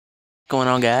Going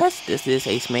on, guys? This is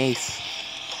Ace Mace,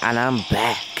 and I'm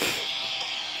back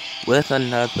with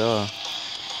another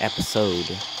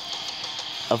episode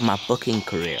of my booking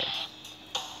career.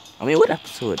 I mean, what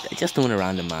episode? I just doing a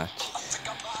random match.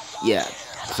 Yeah,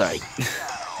 sorry.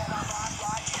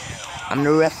 I'm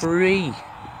the referee.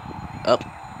 Up.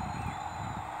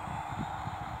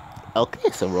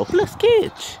 Okay, so ropeless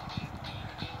cage.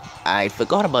 I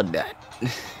forgot about that.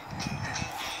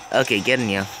 Okay, get in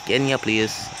here,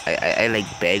 please. I like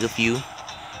beg of you.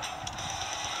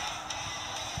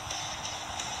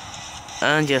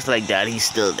 And just like that, he's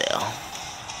still there.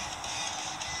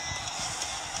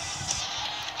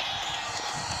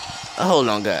 Hold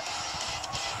on, God.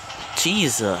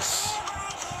 Jesus.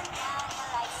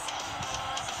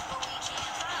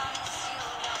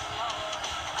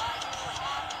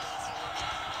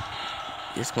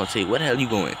 Just gonna say, where the hell you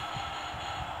going?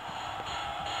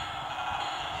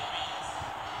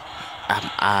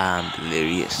 I'm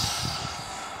Delirious.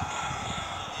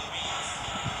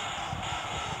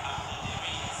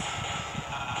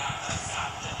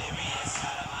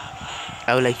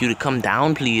 I would like you to come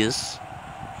down, please.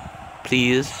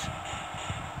 Please.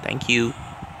 Thank you.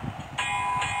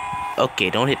 Okay,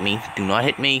 don't hit me. Do not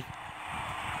hit me.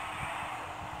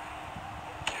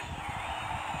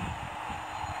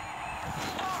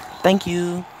 Thank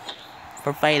you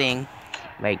for fighting.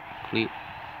 Like, please.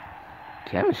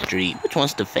 Chemistry? Which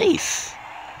one's the face?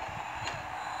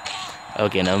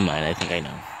 Okay, never mind. I think I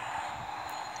know.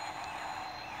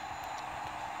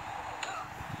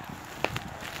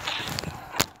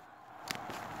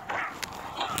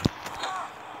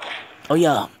 Oh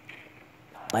yeah.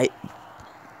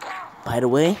 By the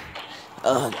way,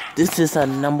 this is a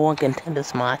 #1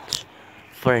 contenders match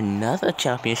for another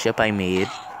championship I made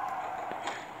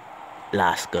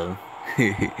last go.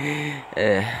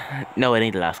 No, it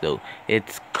ain't last go.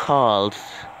 It's called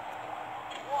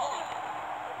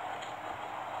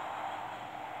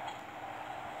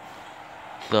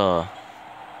the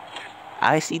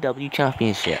ICW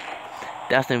Championship.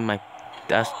 That's the name of my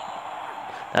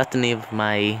that's the name of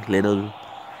my little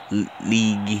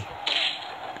league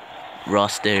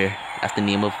roster. That's the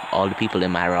name of all the people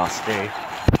in my roster.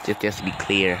 Just to be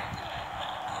clear.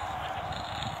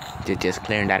 Just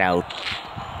clearing that out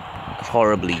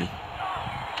horribly.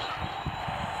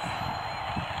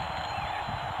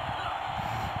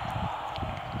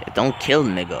 Don't kill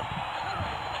nigga.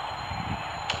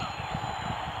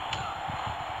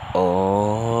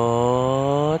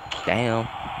 Oh damn.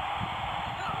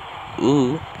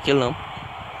 Ooh, kill him.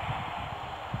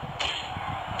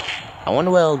 I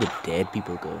wonder where all the dead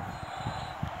people go.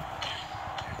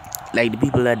 Like the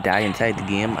people that die inside the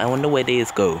game, I wonder where they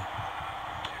go.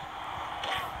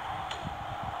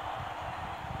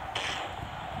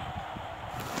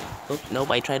 Oh,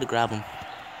 nobody tried to grab him.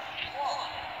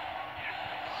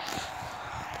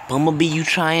 BumbleBee, you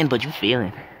trying, but you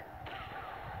failing.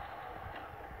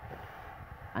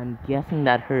 I'm guessing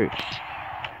that hurt.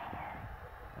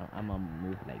 I'm gonna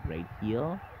move like right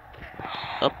here.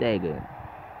 Up there, good.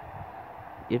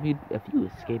 If you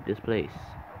escape this place.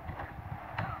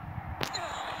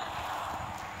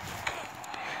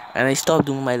 And I stopped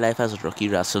doing my life as a rookie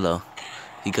wrestler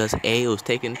because A, it was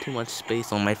taking too much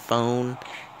space on my phone,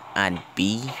 and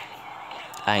B,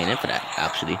 I ain't in for that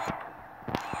actually.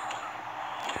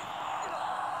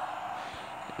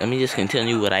 Let me just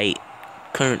continue what I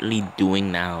currently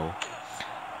doing now.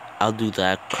 I'll do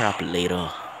that crap later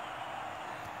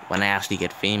when I actually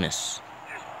get famous.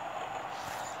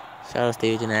 Shout out to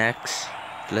Agent X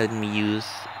for letting me use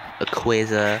a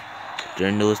Quasar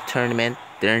during those tournament.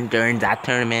 During that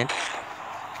tournament,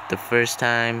 the first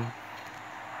time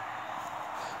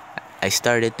I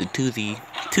started the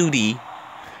 2D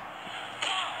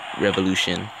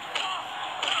revolution.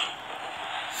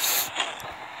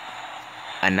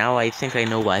 And now I think I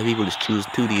know why people just choose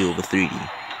 2D over 3D.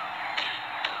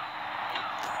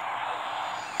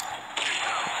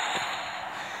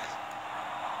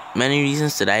 Many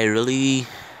reasons that I really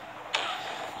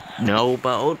know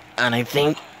about, and I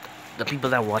think the people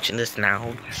that are watching this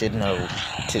now should know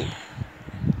too.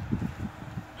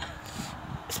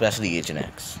 Especially Agent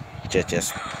X.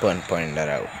 Just pointing that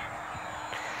out.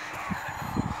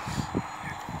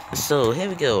 So here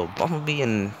we go. BumbleBee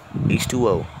and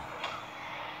H2O.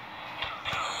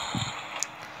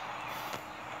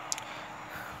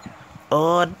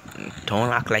 Oh, don't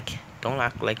act like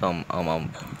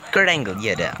Kurt Angle,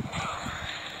 yeah, there.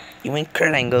 You ain't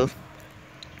Kurt Angle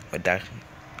with that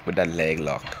leg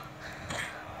lock.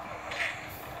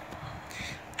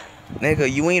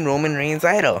 Nigga, you ain't Roman Reigns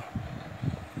either.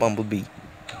 BumbleBee.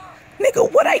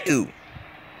 Nigga, what I do?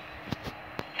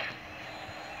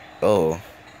 Oh.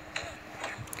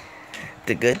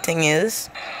 The good thing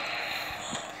is,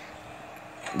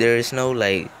 there's no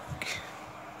like,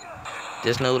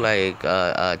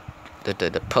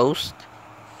 the post.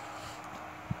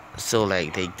 So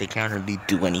like they can't really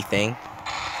do anything.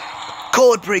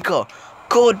 Code breaker!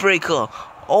 Code breaker!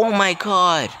 Oh my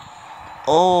god!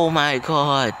 Oh my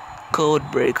god! Code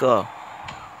breaker!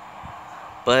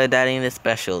 But that ain't as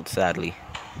special, sadly.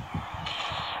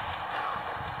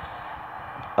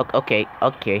 Okay.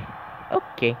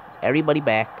 Everybody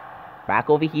back. Back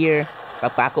over here.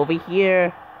 Back over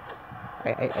here.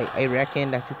 I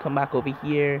reckon that you come back over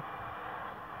here.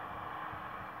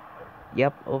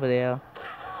 Yep, over there.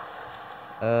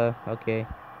 Okay.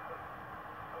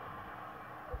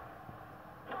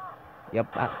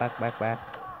 Yep, back.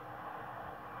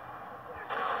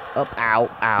 Up,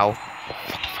 ow.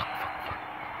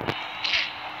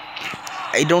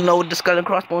 I don't know what the skull and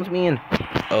crossbones mean.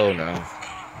 Oh no.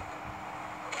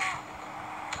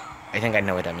 I think I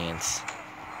know what that means.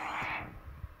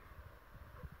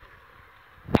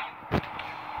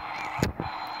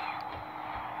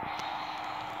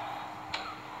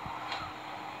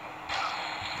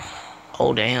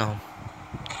 Oh damn.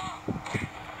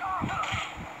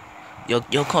 Yo,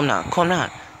 calm down.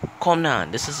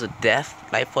 This is a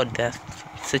life or death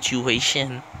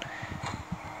situation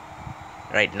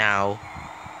right now.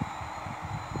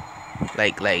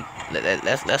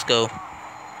 Let's go.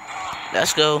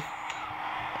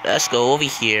 Let's go over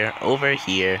here.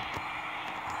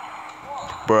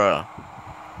 Bruh.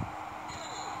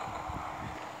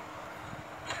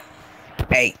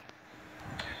 Hey.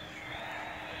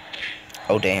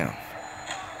 Oh damn.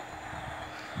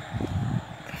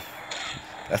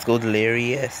 Let's go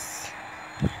Delirious.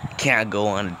 Can he?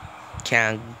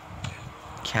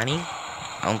 I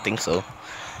don't think so.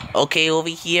 Okay, over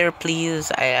here,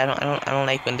 please. I don't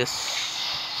like when this.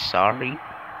 Sorry.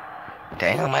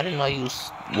 Damn, I didn't know you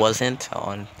wasn't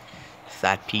on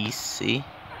that piece. See,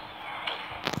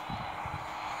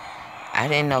 I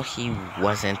didn't know he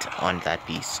wasn't on that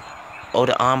piece. Oh,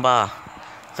 the armbar.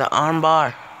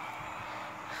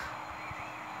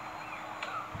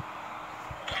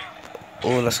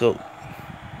 Oh, let's go.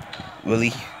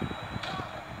 Really?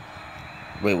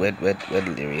 Wait, where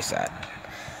Delirious at?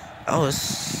 Oh,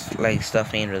 it's like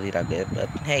stuff ain't really that good, but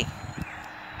hey.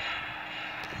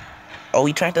 Oh,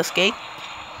 he tried to escape?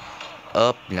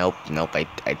 Oh, nope. I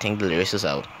think Delirious is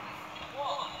out.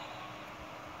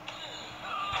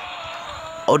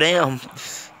 Oh, damn.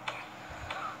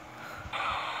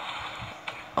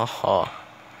 Oh,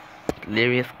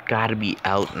 Delirious gotta be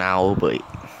out now, but.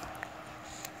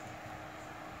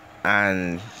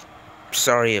 And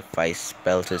sorry if I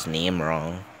spelled his name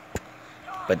wrong,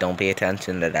 but don't pay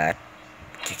attention to that.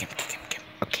 Kick him.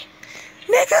 Okay.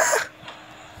 Nigga!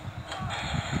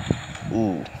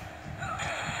 Ooh.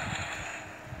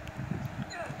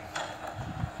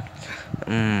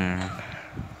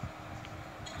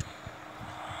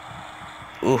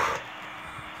 Ooh.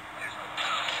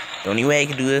 The only way I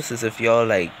can do this is if y'all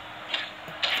like.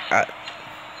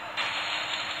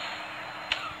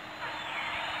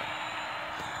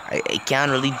 I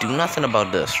can't really do nothing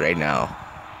about this right now.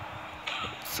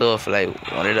 So if like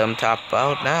one of them top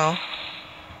out now.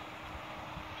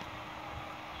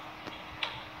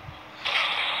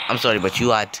 I'm sorry, but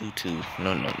you are too.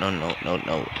 No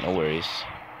worries.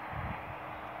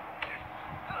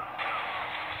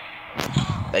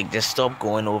 Like, just stop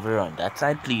going over on that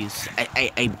side, please.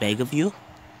 I beg of you.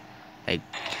 Like.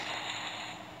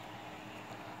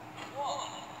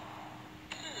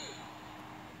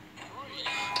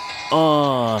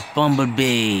 Oh,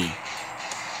 BumbleBee.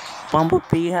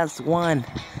 BumbleBee has won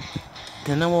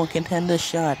the #1 contender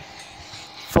shot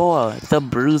for the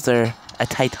Bruiser, a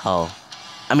title.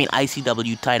 I mean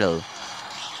ICW title.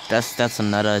 That's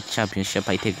another championship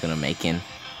I think gonna make in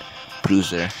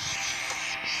Bruiser.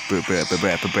 Bruce.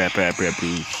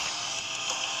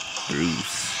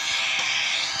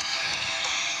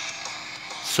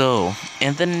 So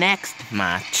in the next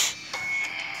match,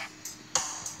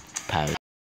 pause.